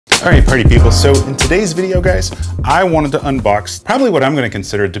All right, party people. So in today's video, guys, I wanted to unbox probably what I'm going to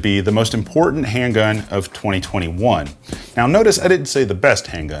consider to be the most important handgun of 2021. Now notice I didn't say the best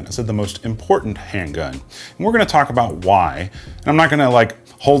handgun, I said the most important handgun. And we're going to talk about why. And I'm not going to like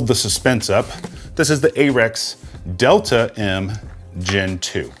hold the suspense up. This is the Ahrex Delta M Gen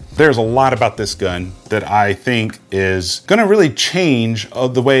 2. There's a lot about this gun that I think is gonna really change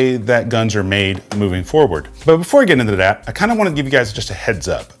the way that guns are made moving forward. But before I get into that, I kind of want to give you guys just a heads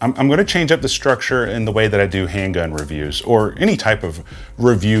up. I'm gonna change up the structure in the way that I do handgun reviews or any type of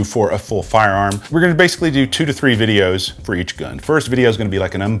review for a full firearm. We're gonna basically do 2 to 3 videos for each gun. First video is gonna be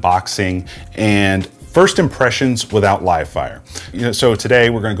like an unboxing and first impressions without live fire. So today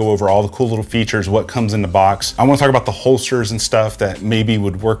we're gonna go over all the cool little features, what comes in the box. I wanna talk about the holsters and stuff that maybe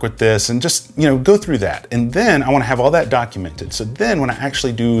would work with this and just, go through that. And then I wanna have all that documented. So then when I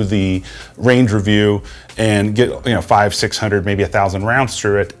actually do the range review and get, 500, 600, maybe 1,000 rounds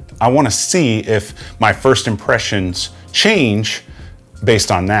through it, I wanna see if my first impressions change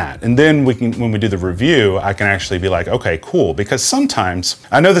based on that. And then when we do the review, I can actually be like, okay, cool. Because sometimes,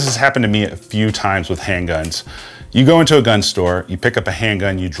 I know this has happened to me a few times with handguns. You go into a gun store, you pick up a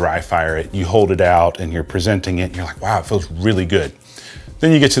handgun, you dry fire it, you hold it out and you're presenting it and you're like, wow, it feels really good.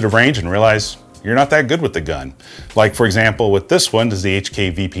 Then you get to the range and realize you're not that good with the gun. Like for example, with this one, this is the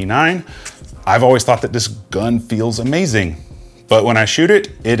HK VP9. I've always thought that this gun feels amazing. But when I shoot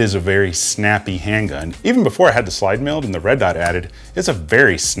it, it is a very snappy handgun. Even before I had the slide milled and the red dot added, it's a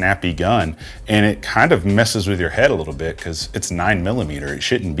very snappy gun. And it kind of messes with your head a little bit because it's 9mm, it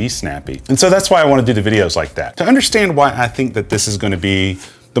shouldn't be snappy. And so that's why I want to do the videos like that. To understand why I think that this is going to be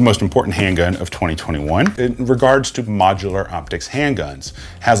the most important handgun of 2021 in regards to modular optics handguns.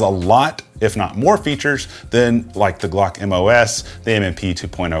 Has a lot, if not more features than like the Glock MOS, the MMP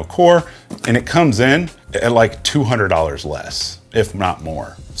 2.0 core, and it comes in at like $200 less, if not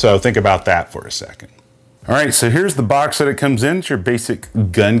more. So think about that for a second. All right, so here's the box that it comes in. It's your basic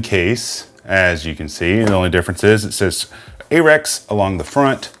gun case, as you can see. The only difference is it says Ahrex along the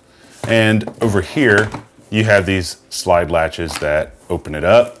front, and over here, you have these slide latches that open it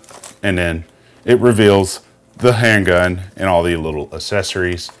up, and then it reveals the handgun and all the little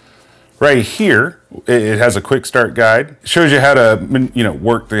accessories. Right here, it has a quick start guide. It shows you how to,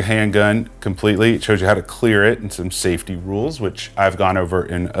 work the handgun completely. It shows you how to clear it and some safety rules, which I've gone over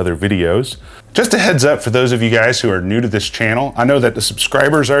in other videos. Just a heads up for those of you guys who are new to this channel. I know that the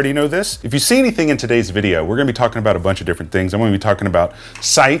subscribers already know this. If you see anything in today's video, we're gonna be talking about a bunch of different things. I'm gonna be talking about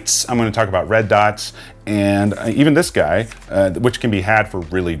sights, I'm gonna talk about red dots, and even this guy, which can be had for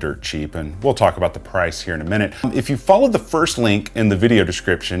really dirt cheap, and we'll talk about the price here in a minute. If you follow the first link in the video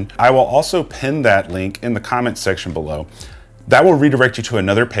description, I will also pin that link in the comments section below. That will redirect you to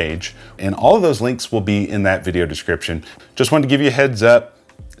another page, and all of those links will be in that video description. Just wanted to give you a heads up.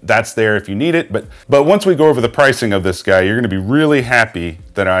 That's there if you need it, but once we go over the pricing of this guy, you're gonna be really happy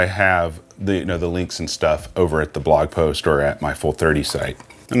that I have the links and stuff over at the blog post or at my Full 30 site.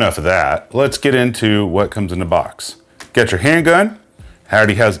 Enough of that. Let's get into what comes in the box. Get your handgun. It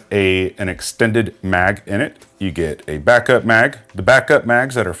already has an extended mag in it. You get a backup mag. The backup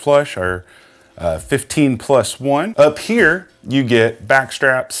mags that are flush are 15+1. Up here, you get back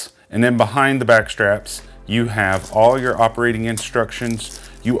straps, and then behind the back straps, you have all your operating instructions.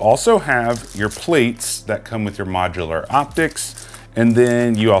 You also have your plates that come with your modular optics, and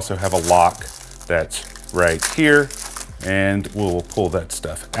then you also have a lock that's right here, and we'll pull that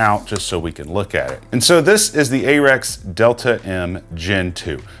stuff out just so we can look at it. And so this is the Ahrex Delta M Gen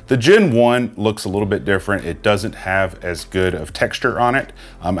 2. The Gen 1 looks a little bit different. It doesn't have as good of texture on it.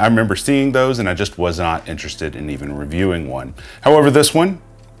 I remember seeing those and I just was not interested in even reviewing one. However, this one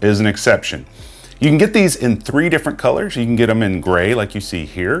is an exception. You can get these in 3 different colors. You can get them in gray like you see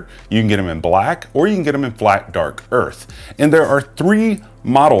here. You can get them in black, or you can get them in flat dark earth. And there are 3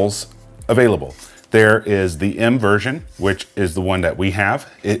 models available. There is the M version, which is the one that we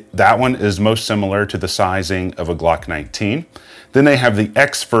have. That one is most similar to the sizing of a Glock 19. Then they have the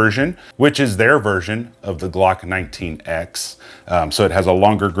X version, which is their version of the Glock 19X. So it has a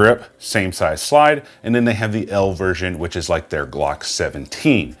longer grip, same size slide. And then they have the L version, which is like their Glock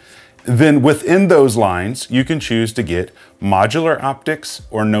 17. Then within those lines, you can choose to get modular optics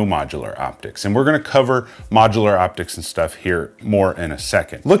or no modular optics. And we're gonna cover modular optics and stuff here more in a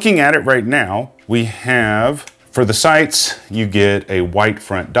second. Looking at it right now, we have, for the sights, you get a white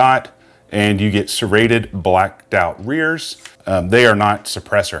front dot and you get serrated blacked out rears. They are not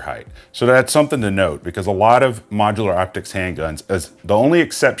suppressor height. So that's something to note, because a lot of modular optics handguns, as the only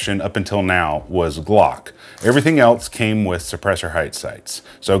exception up until now was Glock. Everything else came with suppressor height sights.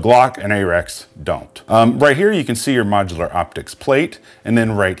 So Glock and Arex don't. Right here you can see your modular optics plate, and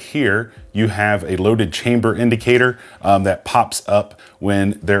then right here you have a loaded chamber indicator that pops up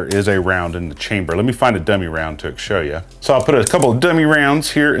when there is a round in the chamber. Let me find a dummy round to show you. So I'll put a couple of dummy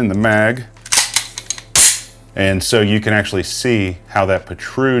rounds here in the mag. And so you can actually see how that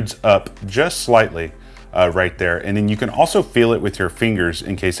protrudes up just slightly right there. And then you can also feel it with your fingers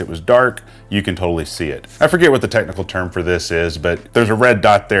in case it was dark, you can totally see it. I forget what the technical term for this is, but there's a red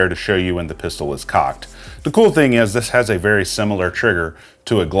dot there to show you when the pistol is cocked. The cool thing is this has a very similar trigger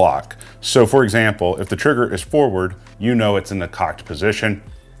to a Glock. So for example, if the trigger is forward, you know it's in the cocked position.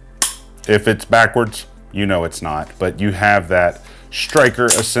 If it's backwards, you know it's not, but you have that striker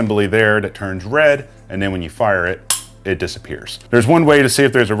assembly there that turns red, and then when you fire it, it disappears. There's one way to see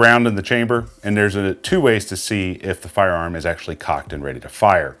if there's a round in the chamber, and there's two ways to see if the firearm is actually cocked and ready to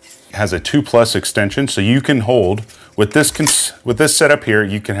fire. It has a 2+ extension, so you can hold, with this setup here,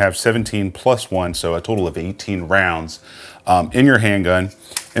 you can have 17 plus 1, so a total of 18 rounds in your handgun.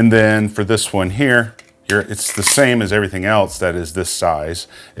 And then for this one here, it's the same as everything else that is this size,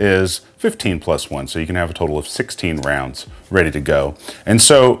 is 15 plus 1, so you can have a total of 16 rounds ready to go. And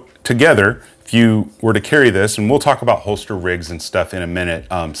so together, if you were to carry this, and we'll talk about holster rigs and stuff in a minute,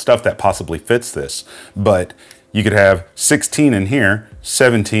 stuff that possibly fits this, but you could have 16 in here,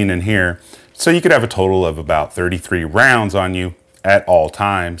 17 in here, so you could have a total of about 33 rounds on you at all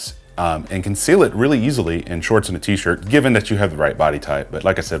times. And conceal it really easily in shorts and a t-shirt, given that you have the right body type. But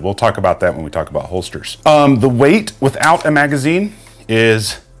like I said, we'll talk about that when we talk about holsters. The weight without a magazine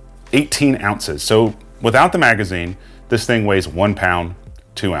is 18 ounces. So without the magazine, this thing weighs 1 pound,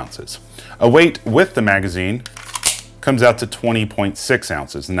 2 ounces. A weight with the magazine comes out to 20.6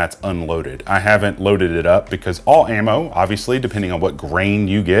 ounces, and that's unloaded. I haven't loaded it up because all ammo, obviously, depending on what grain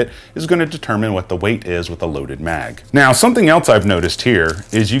you get, is going to determine what the weight is with a loaded mag. Now, something else I've noticed here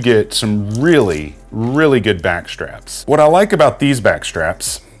is you get some really, really good back straps. What I like about these back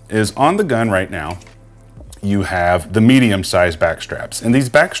straps is on the gun right now, you have the medium-sized back straps, and these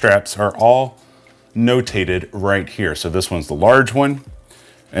back straps are all notated right here. So this one's the large one,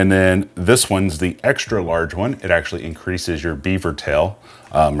 and then this one's the extra large one. It actually increases your beaver tail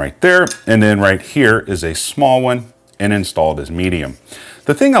right there. And then right here is a small one and installed as medium.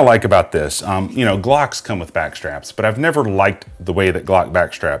 The thing I like about this, you know, Glocks come with back straps, but I've never liked the way that Glock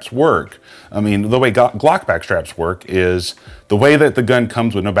back straps work. I mean, the way Glock back straps work is the way that the gun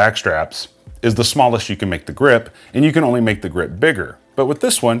comes with no back straps is the smallest you can make the grip, and you can only make the grip bigger. But with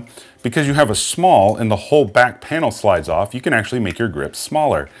this one, because you have a small and the whole back panel slides off, you can actually make your grip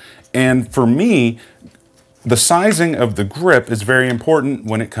smaller. And for me, the sizing of the grip is very important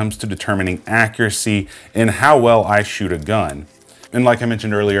when it comes to determining accuracy and how well I shoot a gun. And like I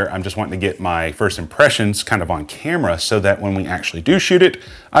mentioned earlier, I'm just wanting to get my first impressions kind of on camera so that when we actually do shoot it,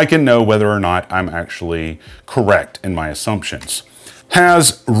 I can know whether or not I'm actually correct in my assumptions.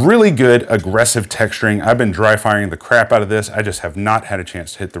 Has really good aggressive texturing. I've been dry firing the crap out of this. I just have not had a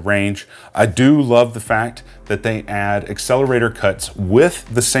chance to hit the range. I do love the fact that they add accelerator cuts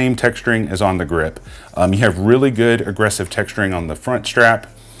with the same texturing as on the grip. You have really good aggressive texturing on the front strap,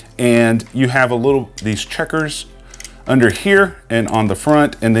 and you have these checkers under here and on the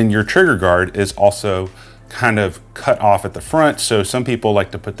front, and then your trigger guard is also kind of cut off at the front. So some people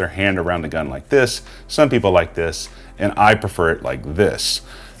like to put their hand around the gun like this. Some people like this, and I prefer it like this.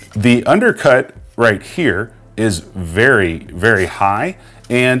 The undercut right here is very, very high,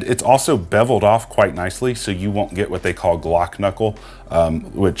 and it's also beveled off quite nicely, so you won't get what they call Glock knuckle,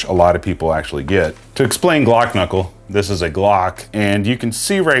 which a lot of people actually get. To explain Glock knuckle, this is a Glock, and you can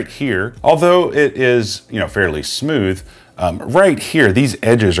see right here, although it is, you know, fairly smooth, right here, these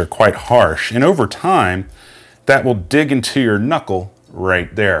edges are quite harsh, and over time, that will dig into your knuckle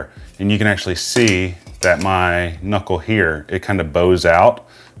right there. And you can actually see that my knuckle here, it kind of bows out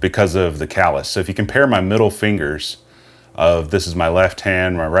because of the callus. So if you compare my middle fingers this is my left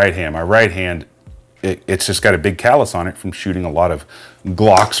hand, my right hand, it's just got a big callus on it from shooting a lot of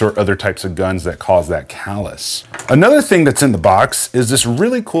Glocks or other types of guns that cause that callus. Another thing that's in the box is this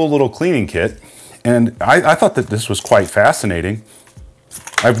really cool little cleaning kit. And I thought that this was quite fascinating.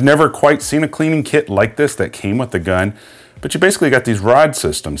 I've never quite seen a cleaning kit like this that came with the gun, but you basically got these rod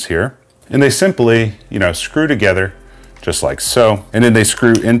systems here, and they simply, you know, screw together just like so. And then they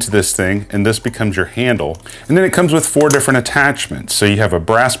screw into this thing and this becomes your handle. And then it comes with 4 different attachments. So you have a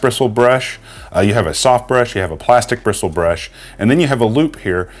brass bristle brush, you have a soft brush, you have a plastic bristle brush, and then you have a loop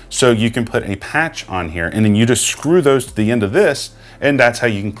here so you can put a patch on here, and then you just screw those to the end of this, and that's how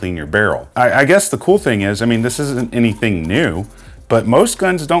you can clean your barrel. I guess the cool thing is, I mean, this isn't anything new, but most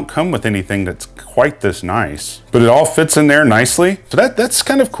guns don't come with anything that's quite this nice. But it all fits in there nicely. So that's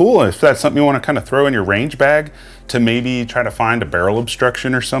kind of cool if that's something you want to kind of throw in your range bag to maybe try to find a barrel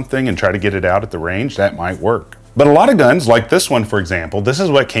obstruction or something and try to get it out at the range, that might work. But a lot of guns, like this one for example, this is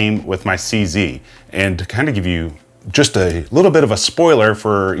what came with my CZ. And to kind of give you just a little bit of a spoiler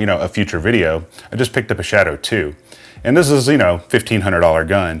for, you know, a future video, I just picked up a Shadow 2. And this is, you know, $1,500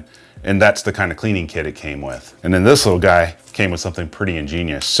 gun. And that's the kind of cleaning kit it came with. And then this little guy came with something pretty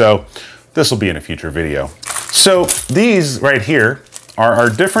ingenious. So this will be in a future video. So these right here are our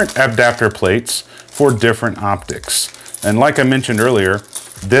different adapter plates for different optics. And like I mentioned earlier,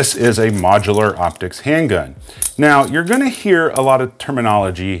 this is a modular optics handgun. Now you're gonna hear a lot of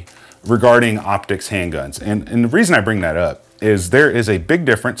terminology regarding optics handguns. And the reason I bring that up is there is a big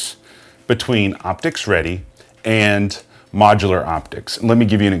difference between optics ready and modular optics. And let me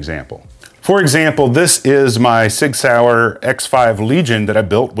give you an example. For example, this is my Sig Sauer X5 Legion that I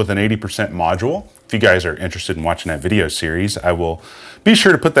built with an 80% module. If you guys are interested in watching that video series, I will be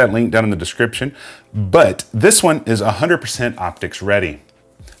sure to put that link down in the description. But this one is 100% optics ready.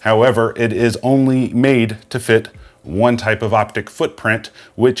 However, it is only made to fit one type of optic footprint,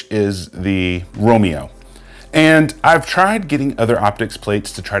 which is the Romeo. And I've tried getting other optics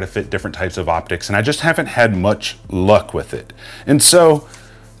plates to try to fit different types of optics, and I just haven't had much luck with it. And so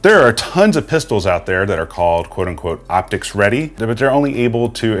there are tons of pistols out there that are called quote unquote optics ready, but they're only able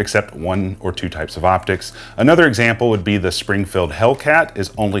to accept 1 or 2 types of optics. Another example would be the Springfield Hellcat is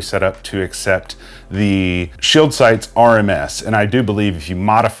only set up to accept the Shield Sights RMS. And I do believe if you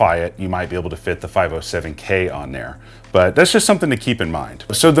modify it, you might be able to fit the 507K on there. But that's just something to keep in mind.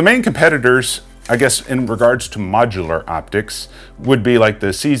 So the main competitors, I guess, in regards to modular optics would be like the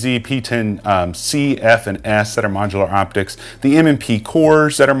CZ P10 C, F, and S that are modular optics, the M&P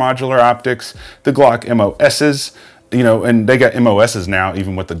cores that are modular optics, the Glock MOSs, you know, and they got MOSs now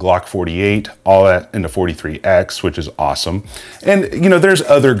even with the Glock 48, all that in the 43X, which is awesome. And you know, there's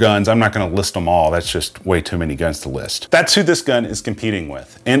other guns. I'm not going to list them all. That's just way too many guns to list. That's who this gun is competing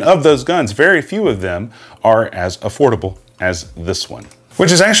with. And of those guns, very few of them are as affordable as this one.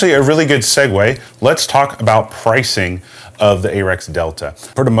 Which is actually a really good segue. Let's talk about pricing of the AREX Delta.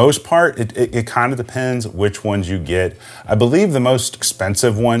 For the most part, it kind of depends which ones you get. I believe the most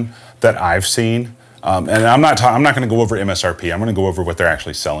expensive one that I've seen, and I'm not going to go over MSRP, I'm going to go over what they're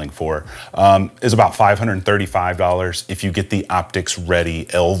actually selling for, is about $535 if you get the optics ready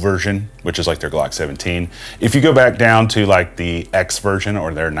L version, which is like their Glock 17. If you go back down to like the X version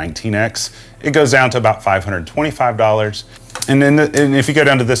or their 19X, it goes down to about $525. And then and if you go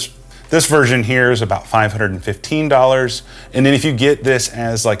down to this version here is about $515. And then if you get this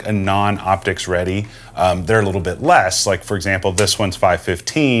as like a non-optics ready, they're a little bit less. Like for example, this one's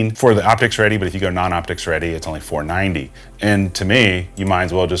 $515 for the optics ready, but if you go non-optics ready, it's only $490. And to me, you might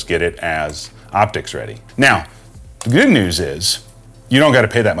as well just get it as optics ready. Now, the good news is you don't got to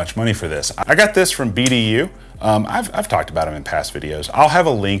pay that much money for this. I got this from BDU. I've talked about them in past videos. I'll have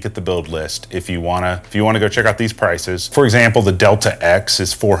a link at the build list if you wanna go check out these prices. For example, the Delta X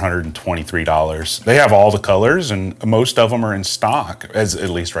is $423. They have all the colors and most of them are in stock, at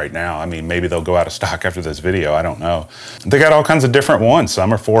least right now. I mean, maybe they'll go out of stock after this video, I don't know. They got all kinds of different ones.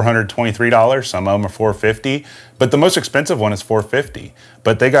 Some are $423, some of them are $450, but the most expensive one is $450.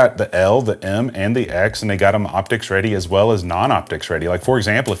 But they got the L, the M, and the X, and they got them optics ready as well as non-optics ready. Like for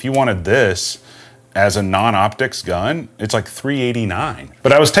example, if you wanted this as a non-optics gun, it's like $389.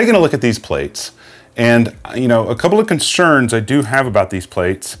 But I was taking a look at these plates, and you know, a couple of concerns I do have about these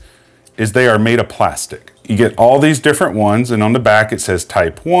plates is they are made of plastic. You get all these different ones, and on the back it says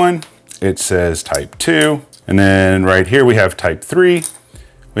type 1, it says type 2, and then right here we have type 3,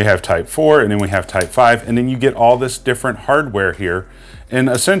 we have type 4, and then we have type 5, and then you get all this different hardware here. And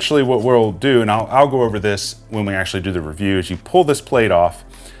essentially what we'll do, and I'll go over this when we actually do the review, is you pull this plate off,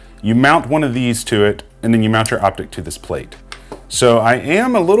 you mount one of these to it, and then you mount your optic to this plate. So I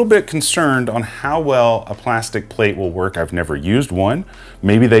am a little bit concerned on how well a plastic plate will work. I've never used one.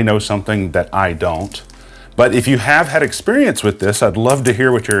 Maybe they know something that I don't. But if you have had experience with this, I'd love to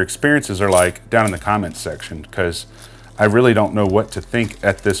hear what your experiences are like down in the comments section, because I really don't know what to think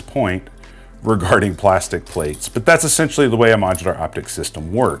at this point regarding plastic plates, but that's essentially the way a modular optics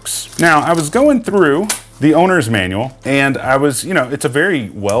system works. Now, I was going through the owner's manual, and I was, it's a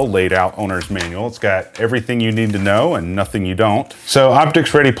very well laid out owner's manual. It's got everything you need to know and nothing you don't. So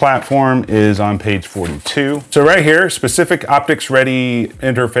optics ready platform is on page 42. So right here, specific optics ready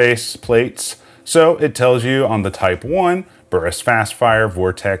interface plates. So it tells you on the type 1, Burris Fastfire,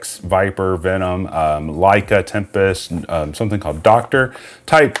 Vortex, Viper, Venom, Leica, Tempest, something called Doctor.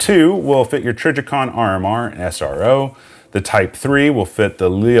 Type 2 will fit your Trigicon RMR and SRO. The Type 3 will fit the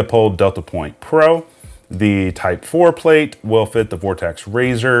Leopold Delta Point Pro. The Type 4 plate will fit the Vortex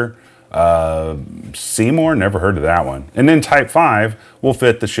Razor. Seymour, never heard of that one. And then Type 5 will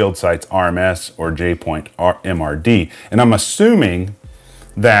fit the Shield Sights RMS or J-Point MRD. And I'm assuming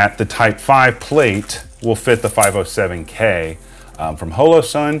that the Type 5 plate will fit the 507K from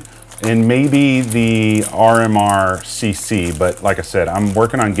Holosun and maybe the RMR CC. But like I said, I'm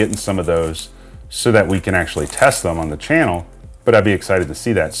working on getting some of those so that we can actually test them on the channel, but I'd be excited to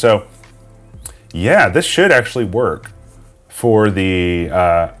see that. So yeah, this should actually work for the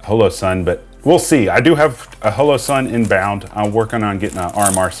Holosun, but we'll see. I do have a Holosun inbound. I'm working on getting an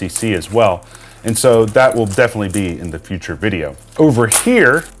RMR CC as well. And so that will definitely be in the future video. Over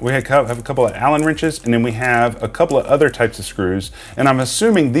here, we have a couple of Allen wrenches, and then we have a couple of other types of screws. And I'm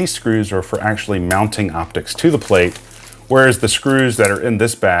assuming these screws are for actually mounting optics to the plate, whereas the screws that are in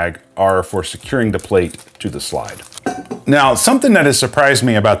this bag are for securing the plate to the slide. Now, something that has surprised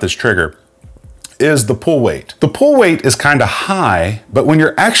me about this trigger is the pull weight. The pull weight is kind of high, but when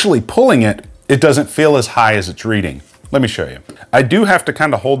you're actually pulling it, it doesn't feel as high as it's reading. Let me show you. I do have to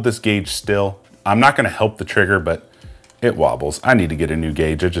kind of hold this gauge still. I'm not gonna help the trigger, but it wobbles. I need to get a new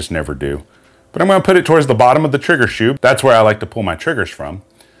gauge, I just never do. But I'm gonna put it towards the bottom of the trigger shoe. That's where I like to pull my triggers from.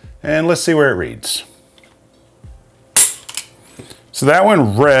 And let's see where it reads. So that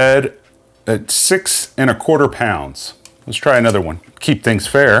one read at 6¼ pounds. Let's try another one. Keep things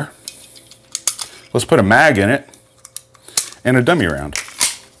fair. Let's put a mag in it and a dummy round.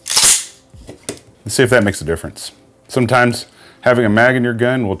 Let's see if that makes a difference. Sometimes having a mag in your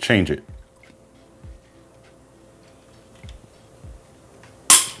gun will change it.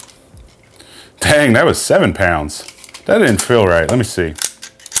 Dang, that was 7 pounds. That didn't feel right. Let me see.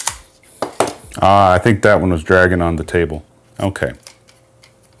 I think that one was dragging on the table. Okay.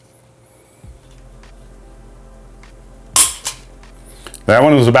 That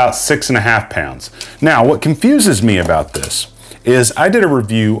one was about 6½ pounds. Now, what confuses me about this is I did a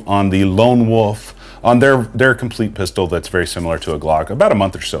review on the Lone Wolf, on their complete pistol that's very similar to a Glock about a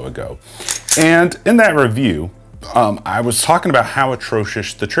month or so ago. And in that review, I was talking about how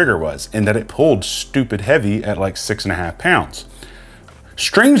atrocious the trigger was and that it pulled stupid heavy at like 6½ pounds.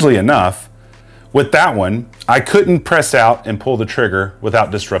 Strangely enough, with that one, I couldn't press out and pull the trigger without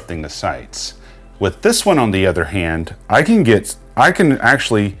disrupting the sights. With this one, on the other hand, I can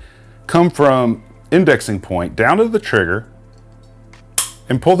actually come from indexing point down to the trigger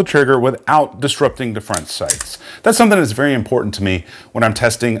and pull the trigger without disrupting the front sights. That's something that's very important to me when I'm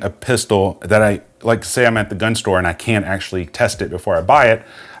testing a pistol that I like to say I'm at the gun store and I can't actually test it before I buy it.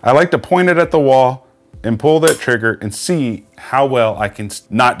 I like to point it at the wall and pull that trigger and see how well I can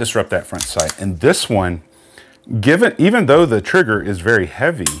not disrupt that front sight. And this one, even though the trigger is very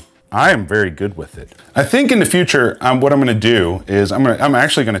heavy, I am very good with it. I think in the future, what I'm gonna do is I'm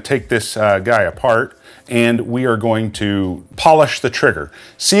actually gonna take this guy apart and we are going to polish the trigger.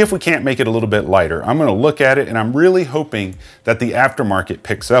 See if we can't make it a little bit lighter. I'm gonna look at it and I'm really hoping that the aftermarket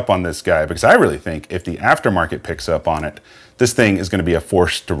picks up on this guy, because I really think if the aftermarket picks up on it, this thing is gonna be a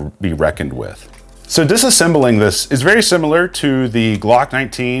force to be reckoned with. So disassembling this is very similar to the Glock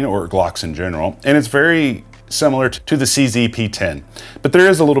 19 or Glocks in general, and it's very similar to the CZ-P10, but there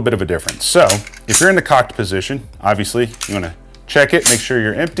is a little bit of a difference. So if you're in the cocked position, obviously you wanna check it, make sure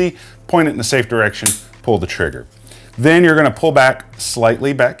you're empty, point it in a safe direction, pull the trigger. Then you're gonna pull back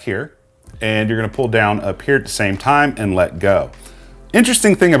slightly back here, and you're gonna pull down up here at the same time and let go.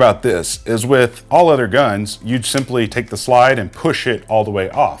 Interesting thing about this is with all other guns, you'd simply take the slide and push it all the way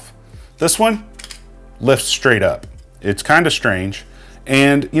off. This one lifts straight up. It's kind of strange.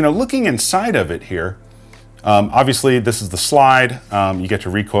 And looking inside of it here, obviously this is the slide. You get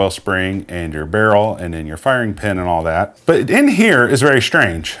your recoil spring and your barrel and then your firing pin and all that. But in here is very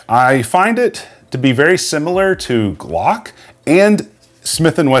strange. I find it to be very similar to Glock and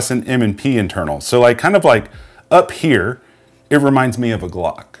Smith & Wesson M&P internal. So kind of like up here, it reminds me of a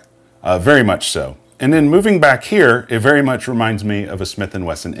Glock, very much so. And then moving back here, it very much reminds me of a Smith &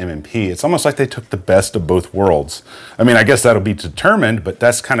 Wesson M&P. It's almost like they took the best of both worlds. I mean, I guess that'll be determined, but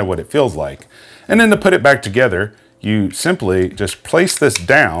that's kind of what it feels like. And then to put it back together, you simply just place this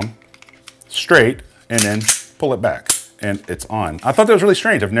down straight and then pull it back and it's on. I thought that was really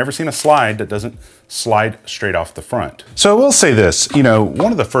strange. I've never seen a slide that doesn't slide straight off the front. So I will say this, you know,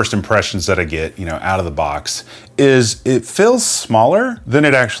 one of the first impressions that I get, you know, out of the box is it feels smaller than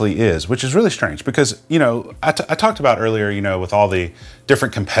it actually is, which is really strange because, you know, I talked about earlier, you know, with all the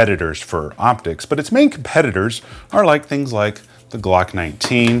different competitors for optics, but its main competitors are like things like the Glock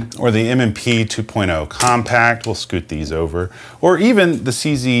 19 or the M&P 2.0 compact. We'll scoot these over, or even the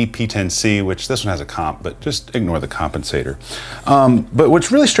CZ P10C, which this one has a comp, but just ignore the compensator. But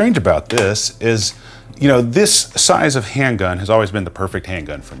what's really strange about this is, you know, this size of handgun has always been the perfect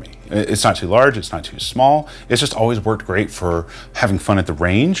handgun for me. It's not too large, it's not too small. It's just always worked great for having fun at the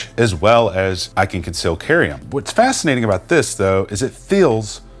range, as well as I can conceal carry them. What's fascinating about this though, is it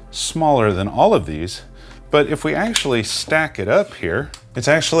feels smaller than all of these. But if we actually stack it up here, it's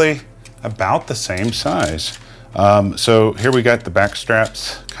actually about the same size. So here we got the back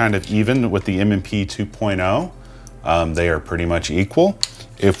straps kind of even with the M&P 2.0. They are pretty much equal.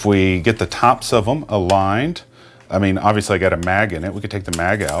 If we get the tops of them aligned, I mean, obviously I got a mag in it. We could take the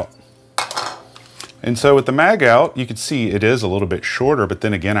mag out. And so with the mag out, you can see it is a little bit shorter, but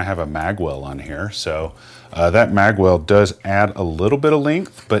then again, I have a mag well on here. So that mag well does add a little bit of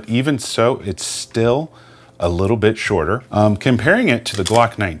length, but even so, it's still a little bit shorter. Comparing it to the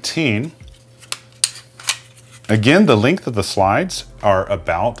Glock 19, again, the length of the slides are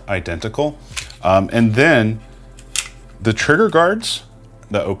about identical. And then the trigger guards,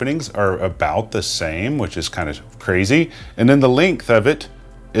 the openings are about the same, which is kind of crazy. And then the length of it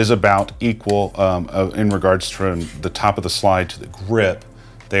is about equal in regards from the top of the slide to the grip,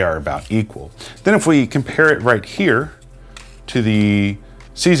 they are about equal. Then if we compare it right here to the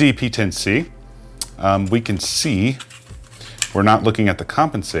CZ P10C, we can see, we're not looking at the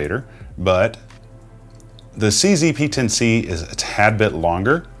compensator, but the CZ P10C is a tad bit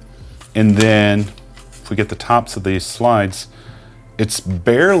longer. And then if we get the tops of these slides, it's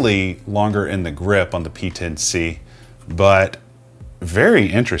barely longer in the grip on the P10C, but very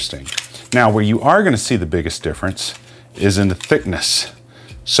interesting. Now, where you are gonna see the biggest difference is in the thickness.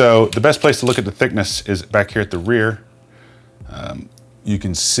 So the best place to look at the thickness is back here at the rear. You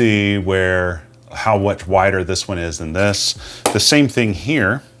can see how much wider this one is than this. The same thing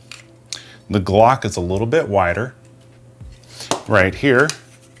here. The Glock is a little bit wider. Right here,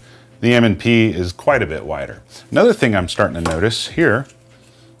 the M&P is quite a bit wider. Another thing I'm starting to notice here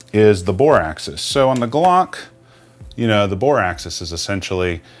is the bore axis. So on the Glock, you know, the bore axis is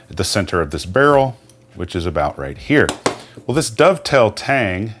essentially at the center of this barrel, which is about right here. Well, this dovetail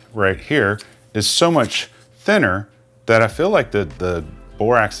tang right here is so much thinner that I feel like the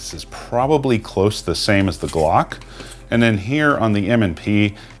bore axis is probably close to the same as the Glock. And then here on the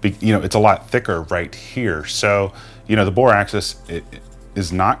M&P, you know, it's a lot thicker right here. So, you know, the bore axis it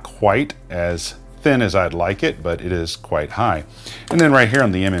is not quite as thin as I'd like it, but it is quite high. And then right here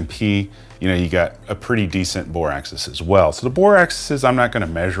on the M&P, you know, you got a pretty decent bore axis as well. So the bore axes, I'm not gonna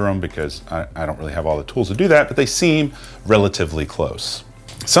measure them because I don't really have all the tools to do that, but they seem relatively close.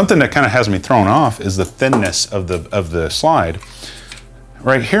 Something that kind of has me thrown off is the thinness of the slide.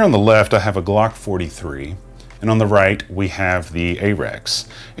 Right here on the left, I have a Glock 43, and on the right, we have the AREX.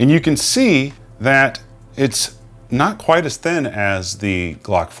 And you can see that it's not quite as thin as the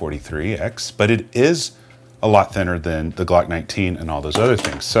Glock 43X, but it is a lot thinner than the Glock 19 and all those other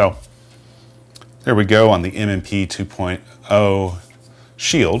things. So there we go on the M&P 2.0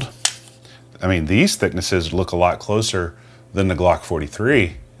 shield. I mean, these thicknesses look a lot closer than the Glock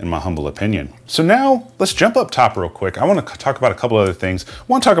 43, in my humble opinion. So now let's jump up top real quick. I want to talk about a couple other things. I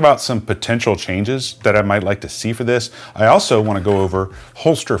want to talk about some potential changes that I might like to see for this. I also want to go over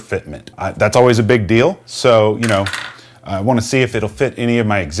holster fitment. That's always a big deal. So, you know, I want to see if it'll fit any of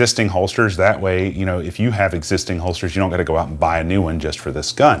my existing holsters. That way, you know, if you have existing holsters, you don't got to go out and buy a new one just for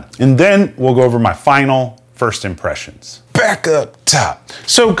this gun. And then we'll go over my final first impressions. Back up top.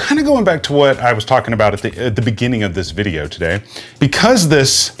 So kind of going back to what I was talking about at the beginning of this video today, because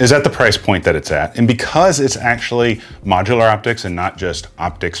this is at the price point that it's at, and because it's actually modular optics and not just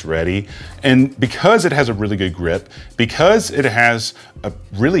optics ready, and because it has a really good grip, because it has a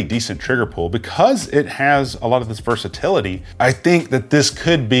really decent trigger pull, because it has a lot of this versatility, I think that this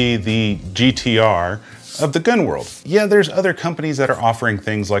could be the GTR of the gun world. Yeah, there's other companies that are offering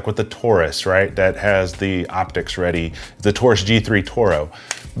things like with the Taurus, right? That has the optics ready, the Taurus G3 Toro.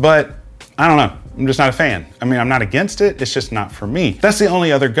 But I don't know, I'm just not a fan. I mean, I'm not against it, it's just not for me. That's the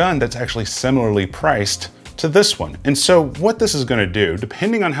only other gun that's actually similarly priced to this one. And so what this is gonna do,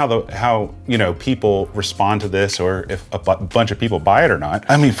 depending on how you know, people respond to this or if a bunch of people buy it or not,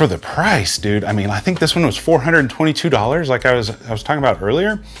 I mean, for the price, dude, I mean, I think this one was $422 like I was talking about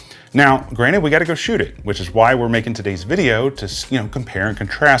earlier. Now, granted, we got to go shoot it, which is why we're making today's video to, you know, compare and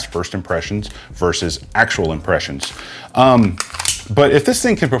contrast first impressions versus actual impressions. But if this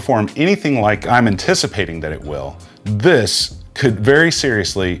thing can perform anything like I'm anticipating that it will, this could very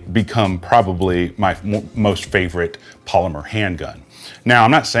seriously become probably my most favorite polymer handgun. Now,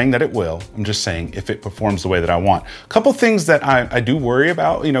 I'm not saying that it will, I'm just saying if it performs the way that I want. A couple things that I do worry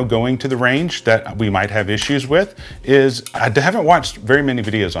about, you know, going to the range that we might have issues with is I haven't watched very many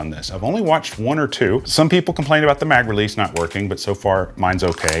videos on this. I've only watched 1 or 2. Some people complain about the mag release not working, but so far mine's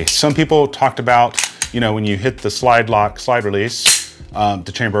okay. Some people talked about, you know, when you hit the slide lock, slide release,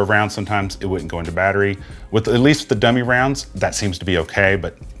 the chamber of rounds, sometimes it wouldn't go into battery. With at least the dummy rounds, that seems to be okay,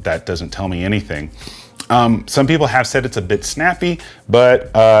 but that doesn't tell me anything. Some people have said it's a bit snappy,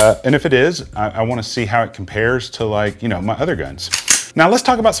 but, and if it is, I wanna see how it compares to, like, you know, my other guns. Now let's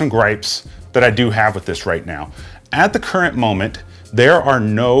talk about some gripes that I do have with this right now. At the current moment, there are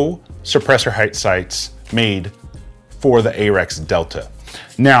no suppressor height sights made for the AREX Delta.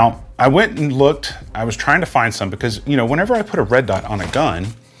 Now, I went and looked, I was trying to find some because, you know, whenever I put a red dot on a gun,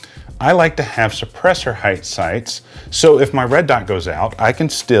 I like to have suppressor height sights, so if my red dot goes out, I can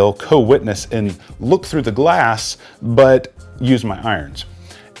still co-witness and look through the glass, but use my irons.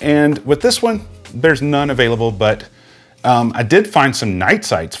 And with this one, there's none available, but I did find some night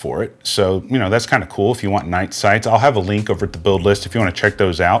sights for it. So, you know, that's kind of cool if you want night sights. I'll have a link over at the build list if you want to check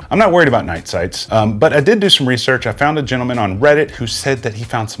those out. I'm not worried about night sights, but I did do some research. I found a gentleman on Reddit who said that he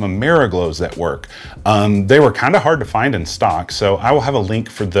found some AmeriGlows that work. They were kind of hard to find in stock, so I will have a link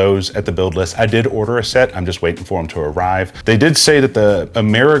for those at the build list. I did order a set. I'm just waiting for them to arrive. They did say that the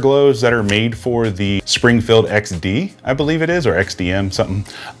AmeriGlows that are made for the Springfield XD, I believe it is, or XDM, something,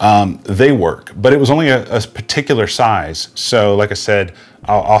 they work, but it was only a particular size. So like I said,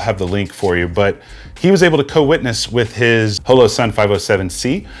 I'll have the link for you, but he was able to co-witness with his Holosun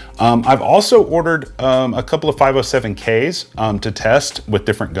 507C. I've also ordered a couple of 507Ks to test with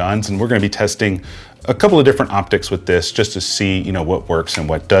different guns, and we're gonna be testing a couple of different optics with this just to see, you know, what works and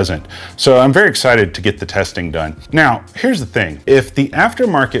what doesn't. So I'm very excited to get the testing done. Now, here's the thing. If the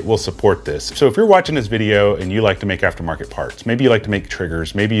aftermarket will support this, so if you're watching this video and you like to make aftermarket parts, maybe you like to make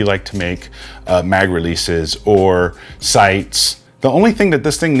triggers, maybe you like to make mag releases or sights, the only thing that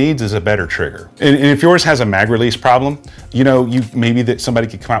this thing needs is a better trigger. And if yours has a mag release problem, you know, maybe that somebody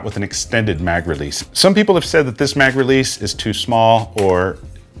could come out with an extended mag release. Some people have said that this mag release is too small or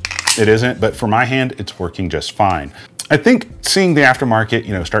it isn't, but for my hand, it's working just fine. I think seeing the aftermarket,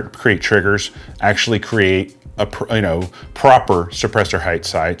 you know, start to create triggers, actually create a proper suppressor height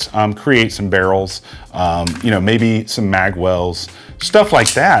sights, create some barrels, you know, maybe some mag wells, stuff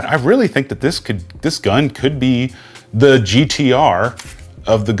like that. I really think that this gun could be the GTR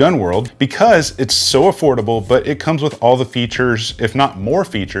of the gun world because it's so affordable, but it comes with all the features, if not more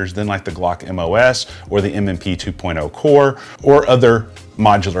features than like the Glock MOS or the MMP 2.0 core or other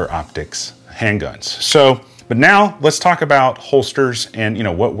modular optics handguns. So, but now let's talk about holsters and, you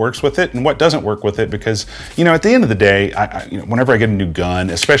know, what works with it and what doesn't work with it, because, you know, at the end of the day, you know, whenever I get a new gun,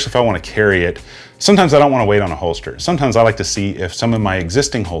 especially if I want to carry it, sometimes I don't want to wait on a holster. Sometimes I like to see if some of my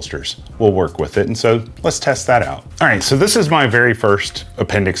existing holsters will work with it. And so let's test that out. All right, so this is my very first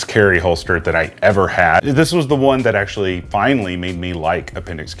appendix carry holster that I ever had. This was the one that actually finally made me like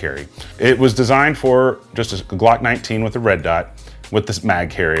appendix carry. It was designed for just a Glock 19 with a red dot with this mag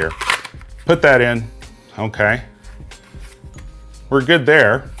carrier. Put that in. Okay, we're good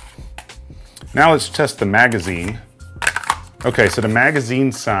there. Now let's test the magazine. Okay, so the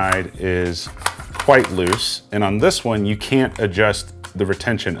magazine side is quite loose, and on this one, you can't adjust the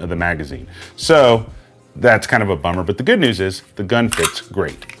retention of the magazine. So that's kind of a bummer, but the good news is the gun fits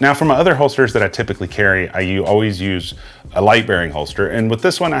great. Now for my other holsters that I typically carry, I always use a light bearing holster, and with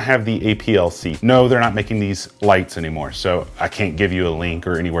this one I have the APLC. No, they're not making these lights anymore, so I can't give you a link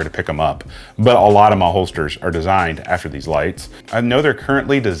or anywhere to pick them up, but a lot of my holsters are designed after these lights. I know they're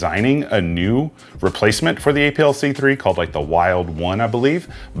currently designing a new replacement for the APLC 3 called like the Wild 1, I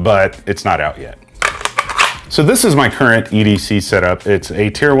believe, but it's not out yet. So this is my current EDC setup. It's a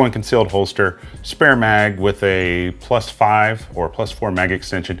tier 1 concealed holster, spare mag with a +5 or +4 mag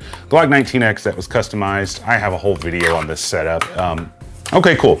extension, Glock 19X that was customized. I have a whole video on this setup.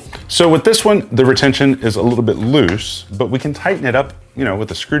 Okay, cool. So with this one, the retention is a little bit loose, but we can tighten it up, you know,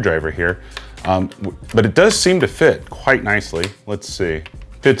 with a screwdriver here. But it does seem to fit quite nicely. Let's see.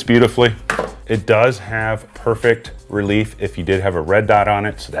 Fits beautifully. It does have perfect relief if you did have a red dot on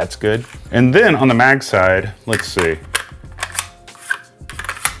it, so that's good. And then on the mag side, let's see.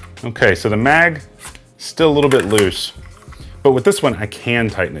 Okay, so the mag, still a little bit loose, but with this one, I can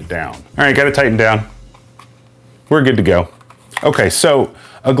tighten it down. All right, got it tightened down. We're good to go. Okay, so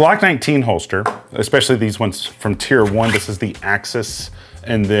a Glock 19 holster, especially these ones from tier 1, this is the Axis,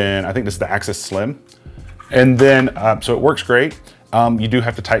 and then I think this is the Axis Slim. And then, so it works great. You do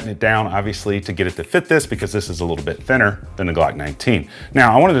have to tighten it down, obviously, to get it to fit this, because this is a little bit thinner than the Glock 19.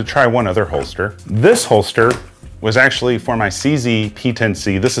 Now, I wanted to try one other holster. This holster was actually for my CZ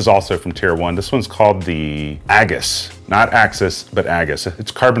P10C. This is also from tier 1. This one's called the Agus, not Axis, but Agus.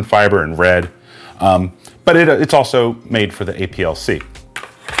 It's carbon fiber and red, but it's also made for the APLC.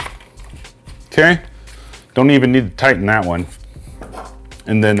 Okay, don't even need to tighten that one.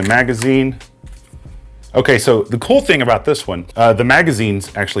 And then the magazine. Okay, so the cool thing about this one, the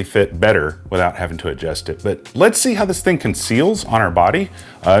magazines actually fit better without having to adjust it. But let's see how this thing conceals on our body,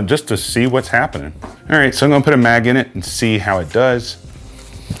 just to see what's happening. All right, so I'm gonna put a mag in it and see how it does.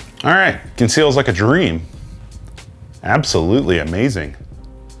 All right, conceals like a dream. Absolutely amazing.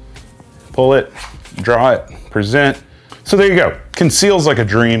 Pull it, draw it, present. So there you go, conceals like a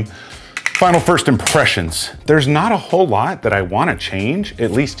dream. Final first impressions. There's not a whole lot that I want to change,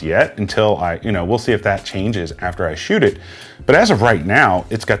 at least yet, until we'll see if that changes after I shoot it. But as of right now,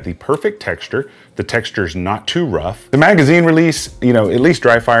 it's got the perfect texture. The texture's not too rough. The magazine release, at least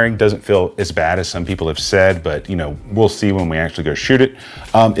dry firing doesn't feel as bad as some people have said, but we'll see when we actually go shoot it.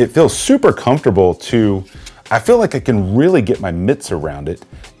 It feels super comfortable too. I feel like I can really get my mitts around it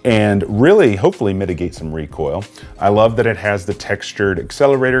and really hopefully mitigate some recoil. I love that it has the textured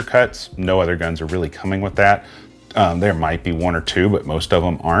accelerator cuts. No other guns are really coming with that. There might be one or two, but most of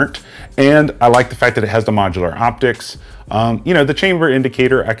them aren't. And I like the fact that it has the modular optics. The chamber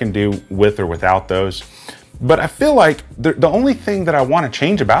indicator I can do with or without those. But I feel like the only thing that I want to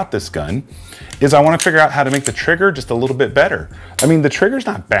change about this gun is I want to figure out how to make the trigger just a little bit better. I mean, the trigger's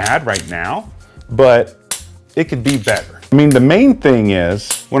not bad right now, but it could be better. I mean, the main thing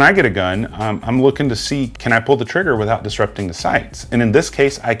is when I get a gun, I'm looking to see, can I pull the trigger without disrupting the sights? And in this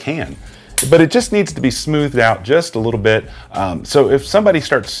case, I can. But it just needs to be smoothed out just a little bit. So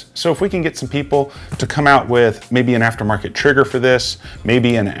if we can get some people to come out with maybe an aftermarket trigger for this,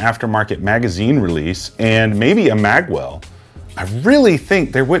 maybe an aftermarket magazine release, and maybe a magwell, I really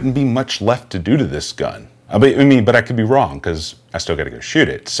think there wouldn't be much left to do to this gun. But I could be wrong because I still got to go shoot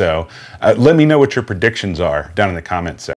it. So let me know what your predictions are down in the comments section.